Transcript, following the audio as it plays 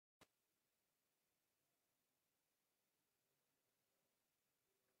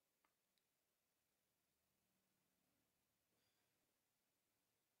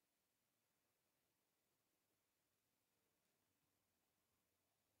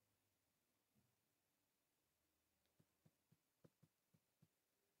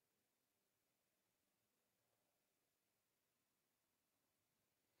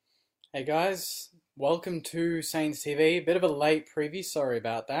Hey guys, welcome to Saints TV. Bit of a late preview, sorry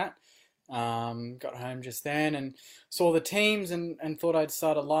about that. Got home just then and saw the teams and thought I'd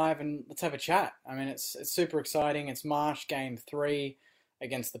start a live and let's have a chat. I mean, it's super exciting. It's Marsh game 3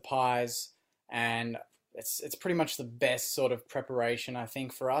 against the Pies, and it's pretty much the best sort of preparation I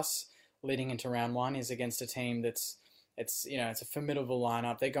think for us leading into round 1 is against a team it's a formidable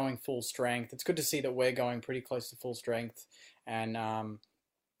lineup. They're going full strength. It's good to see that we're going pretty close to full strength and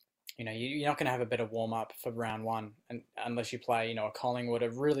you're not going to have a better warm up for round 1 unless you play, a Collingwood,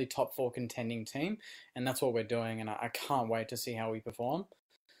 a really top 4 contending team, and that's what we're doing. And I can't wait to see how we perform.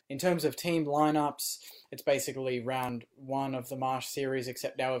 In terms of team lineups, it's basically round 1 of the Marsh series,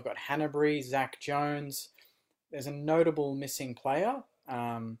 except now we've got Hanbury, Zach Jones. There's a notable missing player.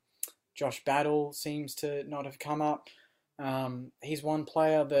 Josh Battle seems to not have come up. He's one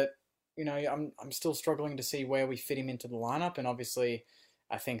player that I'm still struggling to see where we fit him into the lineup, and obviously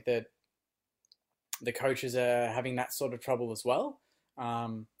I think that the coaches are having that sort of trouble as well.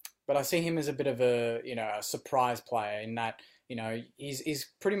 But I see him as a bit of a surprise player in that,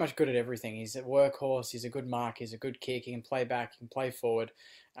 he's pretty much good at everything. He's a workhorse, he's a good mark, he's a good kick, he can play back, he can play forward.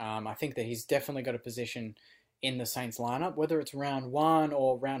 I think that he's definitely got a position in the Saints lineup, whether it's round 1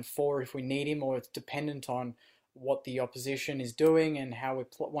 or round 4 if we need him, or it's dependent on what the opposition is doing and how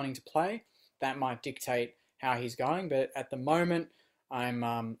we're wanting to play. That might dictate how he's going, but at the moment,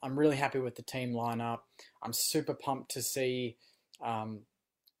 I'm really happy with the team lineup. I'm super pumped to see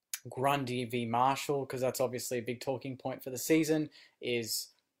Grundy v Marshall, because that's obviously a big talking point for the season, is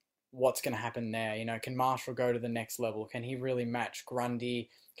what's going to happen there. Can Marshall go to the next level? Can he really match Grundy?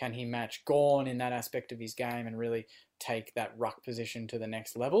 Can he match Gawn in that aspect of his game and really take that ruck position to the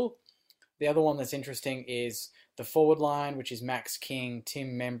next level? The other one that's interesting is the forward line, which is Max King, Tim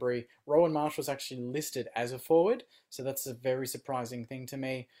Membry. Rowan Marshall's actually listed as a forward, so that's a very surprising thing to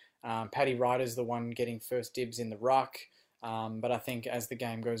me. Paddy Ryder's the one getting first dibs in the ruck, but I think as the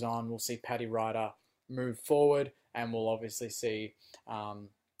game goes on, we'll see Paddy Ryder move forward, and we'll obviously see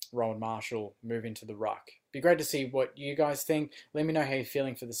Rowan Marshall move into the ruck. Be great to see what you guys think. Let me know how you're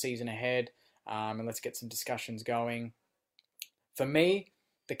feeling for the season ahead, and let's get some discussions going. For me,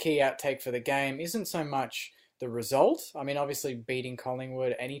 the key outtake for the game isn't so much the result. I mean, obviously beating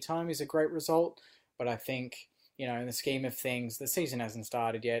Collingwood anytime is a great result, but I think, in the scheme of things, the season hasn't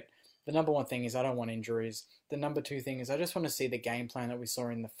started yet. The number one thing is I don't want injuries. The number two thing is I just want to see the game plan that we saw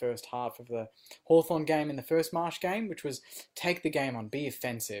in the first half of the Hawthorn game, in the first Marsh game, which was take the game on, be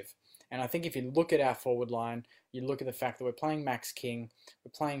offensive. And I think if you look at our forward line, you look at the fact that we're playing Max King,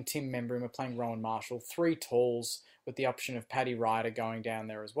 we're playing Tim Membry, and we're playing Rowan Marshall, 3 talls with the option of Paddy Ryder going down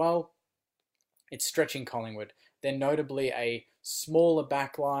there as well. It's stretching Collingwood. They're notably a smaller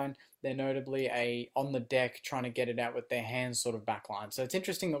back line. They're notably a on the deck trying to get it out with their hands sort of back line. So it's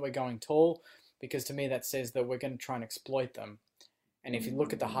interesting that we're going tall, because to me that says that we're going to try and exploit them. And if you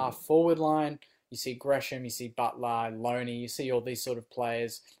look at the half forward line, you see Gresham, you see Butler, Loney, you see all these sort of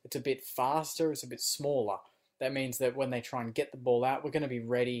players. It's a bit faster, it's a bit smaller. That means that when they try and get the ball out, we're going to be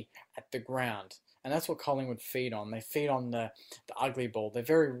ready at the ground. And that's what Collingwood feed on. They feed on the ugly ball. They're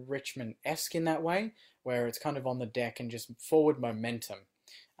very Richmond-esque in that way, where it's kind of on the deck and just forward momentum.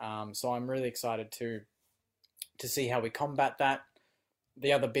 So I'm really excited to see how we combat that.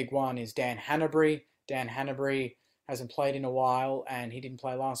 The other big one is Dan Hanbury. Dan Hanbury hasn't played in a while, and he didn't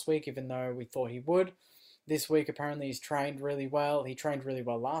play last week, even though we thought he would. This week, apparently, he's trained really well. He trained really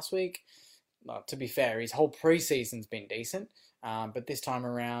well last week. To be fair, his whole preseason's been decent, but this time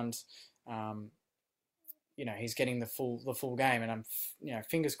around, he's getting the full game, and I'm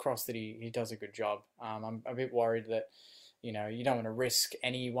fingers crossed that he does a good job. I'm a bit worried that you don't want to risk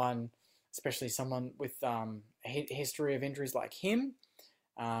anyone, especially someone with a history of injuries like him,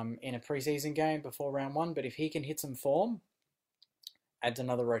 in a preseason game before round 1. But if he can hit some form, adds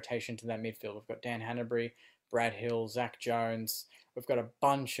another rotation to that midfield. We've got Dan Hanbury, Brad Hill, Zach Jones. We've got a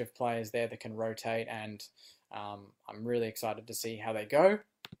bunch of players there that can rotate, and I'm really excited to see how they go.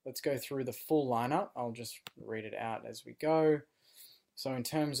 Let's go through the full lineup. I'll just read it out as we go. So in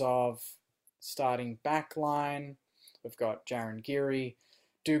terms of starting back line, we've got Jaron Geary,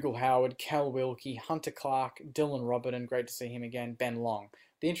 Dougal Howard, Cal Wilkie, Hunter Clark, Dylan Robertson, great to see him again, Ben Long.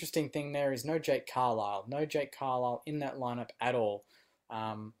 The interesting thing there is no Jake Carlisle. No Jake Carlisle in that lineup at all.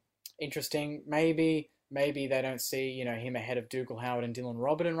 Interesting. Maybe they don't see him ahead of Dougal Howard and Dylan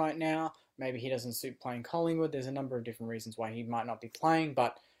Robertson right now. Maybe he doesn't suit playing Collingwood. There's a number of different reasons why he might not be playing,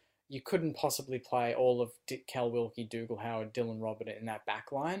 but you couldn't possibly play all of Cal Wilkie, Dougal Howard, Dylan Robertson in that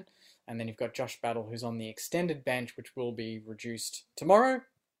back line. And then you've got Josh Battle, who's on the extended bench, which will be reduced tomorrow.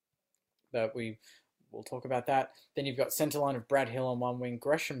 But we'll talk about that. Then you've got centre line of Brad Hill on one wing,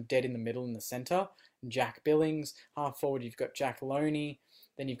 Gresham dead in the middle in the centre, Jack Billings. Half forward, you've got Jack Loney.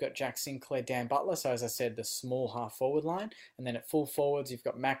 Then you've got Jack Sinclair, Dan Butler. So as I said, the small half forward line. And then at full forwards, you've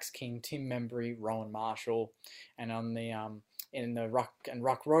got Max King, Tim Membry, Rowan Marshall. And on the in the Ruck and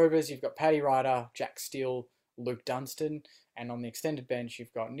Ruck Rovers, you've got Paddy Ryder, Jack Steele, Luke Dunstan. And on the extended bench,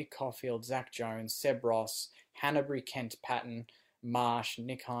 you've got Nick Caulfield, Zach Jones, Seb Ross, Hanbury, Kent Patton, Marsh,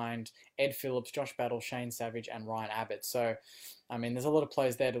 Nick Hind, Ed Phillips, Josh Battle, Shane Savage, and Ryan Abbott. So, I mean, there's a lot of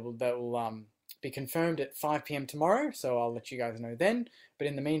players there that will be confirmed at 5 p.m. tomorrow, so I'll let you guys know then. But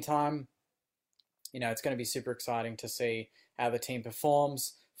in the meantime, it's going to be super exciting to see how the team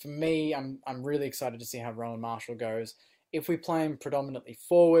performs. For me, I'm really excited to see how Rowan Marshall goes. If we play him predominantly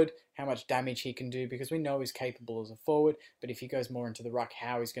forward, how much damage he can do, because we know he's capable as a forward, but if he goes more into the ruck,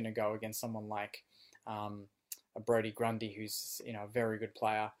 how he's going to go against someone like a Brodie Grundy, who's a very good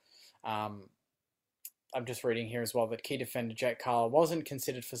player. I'm just reading here as well that key defender Jake Carl wasn't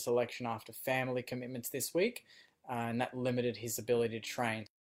considered for selection after family commitments this week, and that limited his ability to train.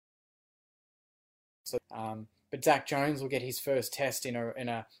 So, but Zach Jones will get his first test in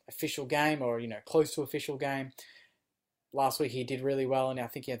a official game, or close to official game. Last week he did really well, and I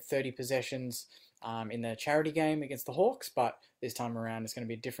think he had 30 possessions in the charity game against the Hawks. But this time around, it's going to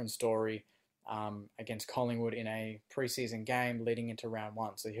be a different story against Collingwood in a preseason game leading into round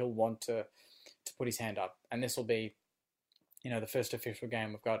 1. So he'll want to put his hand up, and this will be, the first official game.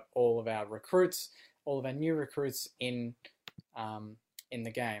 We've got all of our recruits, all of our new recruits in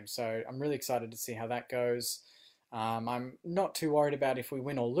the game. So I'm really excited to see how that goes. I'm not too worried about if we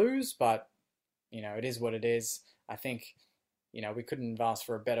win or lose, but it is what it is. I think we couldn't have asked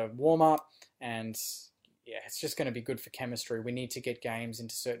for a better warm up, and it's just going to be good for chemistry. We need to get games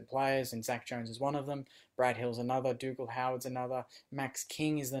into certain players, and Zach Jones is one of them. Brad Hill's another. Dougal Howard's another. Max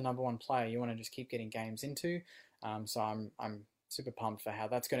King is the #1 player you want to just keep getting games into. So I'm super pumped for how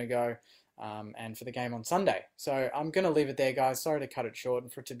that's going to go, and for the game on Sunday. So I'm going to leave it there, guys. Sorry to cut it short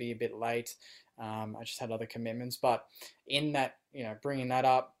and for it to be a bit late. I just had other commitments, but in that, bringing that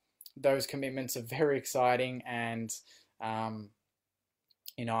up, those commitments are very exciting, and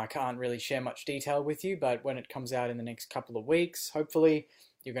I can't really share much detail with you, but when it comes out in the next couple of weeks, hopefully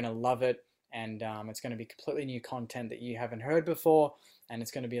you're going to love it, and it's going to be completely new content that you haven't heard before, and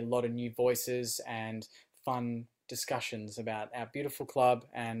it's going to be a lot of new voices and fun discussions about our beautiful club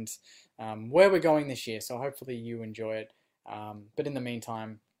and where we're going this year. So hopefully you enjoy it. But in the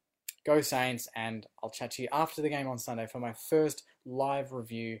meantime, go Saints, and I'll chat to you after the game on Sunday for my first live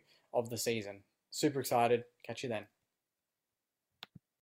review of the season. Super excited. Catch you then.